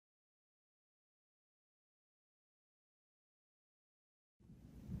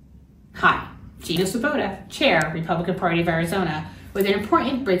Hi, Gina Swoboda, Chair, Republican Party of Arizona, with an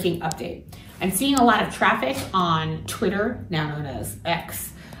important breaking update. I'm seeing a lot of traffic on Twitter, now known as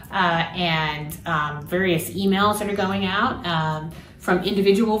X, and various emails that are going out from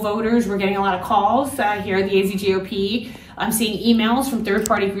individual voters. We're getting a lot of calls here at the AZGOP. I'm seeing emails from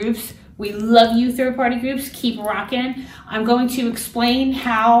third-party groups. We love you, third-party groups. Keep rocking. I'm going to explain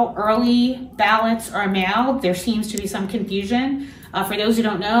how early ballots are mailed. There seems to be some confusion. For those who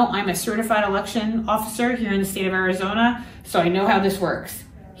don't know, I'm a certified election officer here in the state of Arizona, so I know how this works.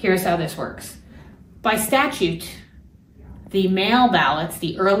 Here's how this works. By statute, the mail ballots,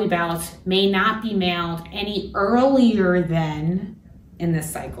 the early ballots, may not be mailed any earlier than, in this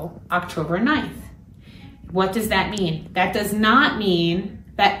cycle, October 9th. What does that mean? That does not mean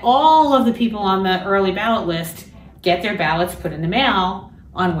that all of the people on the early ballot list get their ballots put in the mail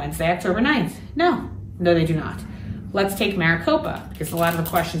on Wednesday, October 9th. No, they do not. Let's take Maricopa, because a lot of the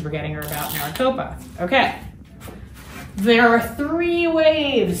questions we're getting are about Maricopa. Okay, there are 3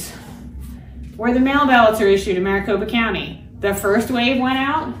 waves where the mail ballots are issued in Maricopa County. The first wave went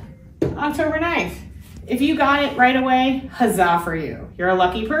out October 9th. If you got it right away, huzzah for you. You're a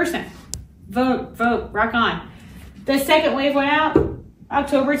lucky person. Vote, rock on. The second wave went out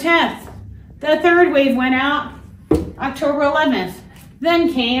October 10th. The third wave went out October 11th.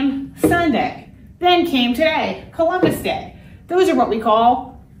 Then came Sunday. Then came today, Columbus Day. Those are what we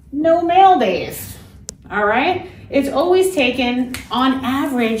call no mail days, all right? It's always taken, on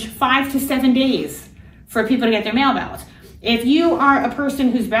average, 5 to 7 days for people to get their mail ballots. If you are a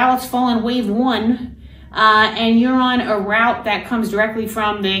person whose ballots fall in wave 1 and you're on a route that comes directly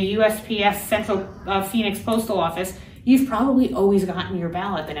from the USPS Central Phoenix Postal Office, you've probably always gotten your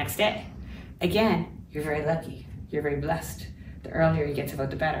ballot the next day. Again, you're very lucky. You're very blessed. The earlier you get to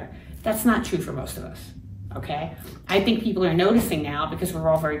vote, the better. That's not true for most of us, okay? I think people are noticing now because we're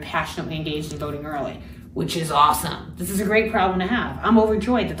all very passionately engaged in voting early, which is awesome. This is a great problem to have. I'm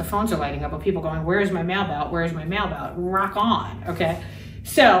overjoyed that the phones are lighting up with people going, where's my mail ballot? Where's my mail ballot? Rock on, okay?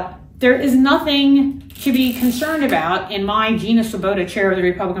 So there is nothing to be concerned about in my Gina Swoboda, Chair of the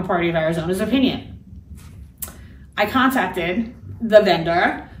Republican Party of Arizona's opinion. I contacted the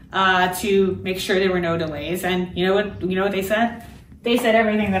vendor to make sure there were no delays, and you know what they said? They said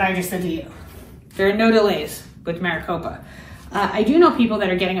everything that I just said to you. There are no delays with Maricopa. I do know people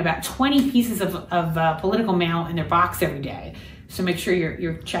that are getting about 20 pieces of political mail in their box every day, so make sure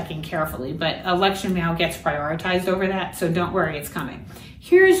you're checking carefully. But election mail gets prioritized over that, so don't worry, it's coming.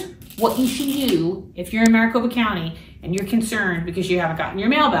 Here's what you should do if you're in Maricopa County and you're concerned because you haven't gotten your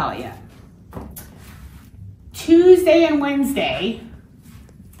mail ballot yet. Tuesday and Wednesday,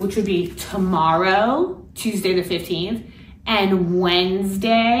 which would be tomorrow, Tuesday the 15th, and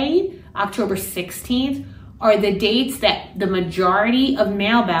Wednesday, October 16th, are the dates that the majority of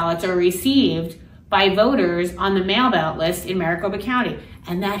mail ballots are received by voters on the mail ballot list in Maricopa County.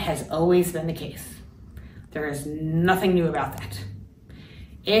 And that has always been the case. There is nothing new about that.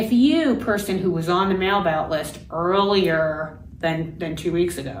 If you, person who was on the mail ballot list earlier than 2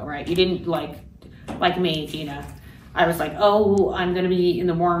 weeks ago, right? You didn't like me, Gina. I was like, oh, I'm gonna be in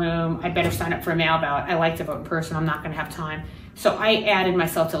the war room. I better sign up for a mail ballot. I like to vote in person. I'm not gonna have time. So I added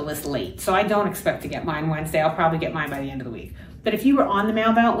myself to the list late. So I don't expect to get mine Wednesday. I'll probably get mine by the end of the week. But if you were on the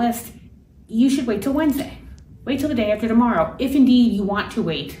mail ballot list, you should wait till Wednesday. Wait till the day after tomorrow, if indeed you want to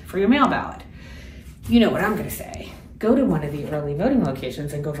wait for your mail ballot. You know what I'm gonna say. Go to one of the early voting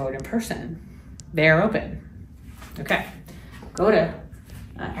locations and go vote in person. They're open. Okay, go to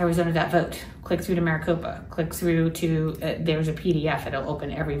Arizona.vote. Click through to Maricopa. Click through to, there's a PDF. It'll open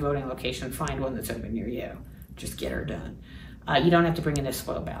every voting location. Find one that's open near you. Just get her done. You don't have to bring in a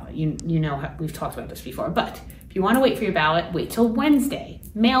spoiled ballot. You know how, we've talked about this before. But if you want to wait for your ballot, wait till Wednesday.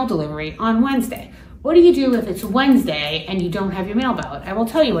 Mail delivery on Wednesday. What do you do if it's Wednesday and you don't have your mail ballot? I will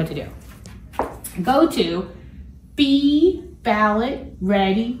tell you what to do. Go to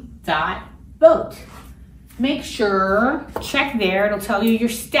BeBallotReady.vote. Make sure, check there, it'll tell you your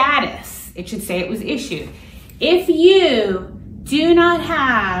status. It should say it was issued. If you do not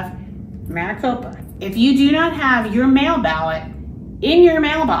have Maricopa, if you do not have your mail ballot in your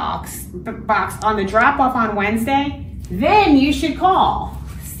mailbox on the drop off on Wednesday, then you should call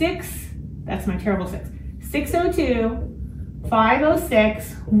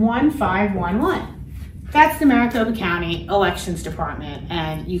 602-506-1511. That's the Maricopa County Elections Department.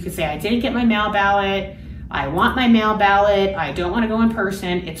 And you could say, I didn't get my mail ballot. I want my mail ballot. I don't want to go in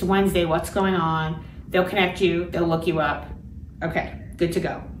person. It's Wednesday. What's going on? They'll connect you. They'll look you up. Okay, good to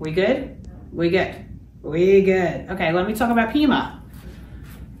go. We good? We good. We good. Okay, let me talk about Pima.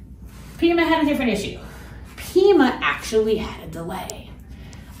 Pima had a different issue. Pima actually had a delay.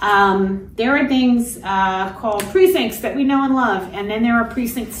 There are things called precincts that we know and love, and then there are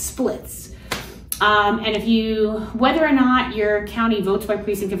precinct splits. And whether or not your county votes by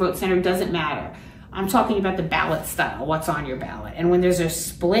precinct or vote center doesn't matter. I'm talking about the ballot style, what's on your ballot. And when there's a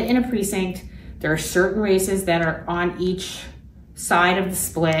split in a precinct, there are certain races that are on each side of the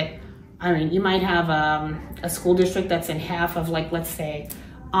split. I mean, you might have a school district that's in half of, like, let's say,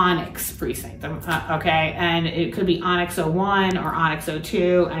 Onyx precinct, okay? And it could be Onyx 01 or Onyx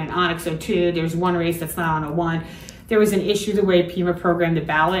 02, and in Onyx 02, there's one race that's not on 01. There was an issue the way PEMA programmed the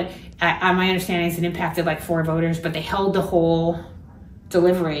ballot. My understanding is it impacted like 4 voters, but they held the whole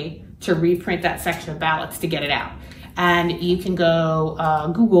delivery to reprint that section of ballots to get it out. And you can go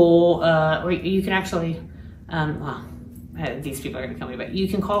Google, or you can actually, these people are gonna kill me, but you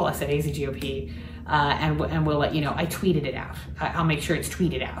can call us at AZGOP and we'll let you know. I tweeted it out. I'll make sure it's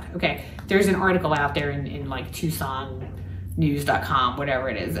tweeted out, okay? There's an article out there in like TucsonNews.com, whatever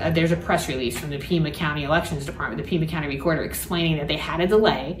it is. There's a press release from the Pima County Elections Department, the Pima County Recorder, explaining that they had a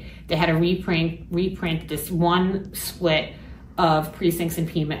delay. They had to reprint this one split of precincts in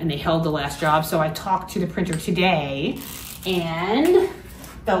Pima, and they held the last job. So I talked to the printer today, and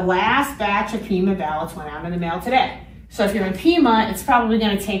the last batch of Pima ballots went out in the mail today. So if you're in Pima, it's probably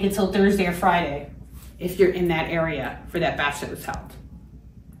going to take until Thursday or Friday if you're in that area for that batch that was held.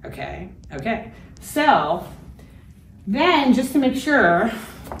 Okay, okay. So then, just to make sure,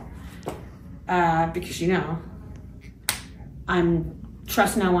 because I'm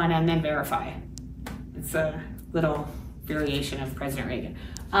trust no one and then verify. It's a little variation of President Reagan.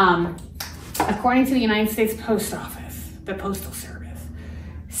 According to the United States Post Office, the Postal Service,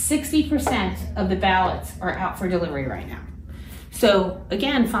 60% of the ballots are out for delivery right now. So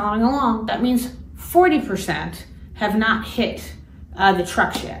again, following along, that means 40% have not hit the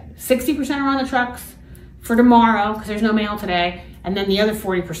trucks yet. 60% are on the trucks for tomorrow, because there's no mail today, and then the other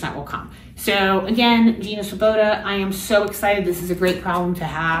 40% will come. So again, Gina Swoboda, I am so excited. This is a great problem to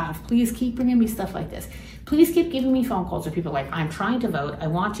have. Please keep bringing me stuff like this. Please keep giving me phone calls of people like, I'm trying to vote, I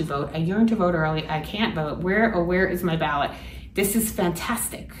want to vote, I yearn to vote early, I can't vote, where is my ballot? This is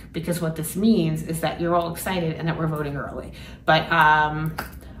fantastic, because what this means is that you're all excited and that we're voting early. But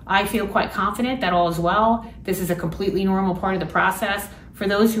I feel quite confident that all is well. This is a completely normal part of the process. For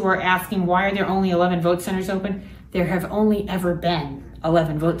those who are asking, why are there only 11 vote centers open? There have only ever been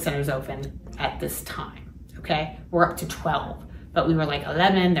 11 vote centers open at this time, okay? We're up to 12, but we were like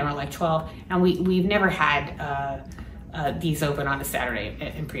 11, then we're like 12, and we've never had these open on a Saturday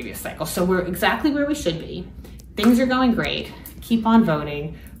in previous cycles. So we're exactly where we should be. Things are going great. Keep on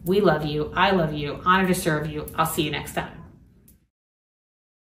voting. We love you. I love you. Honored to serve you. I'll see you next time.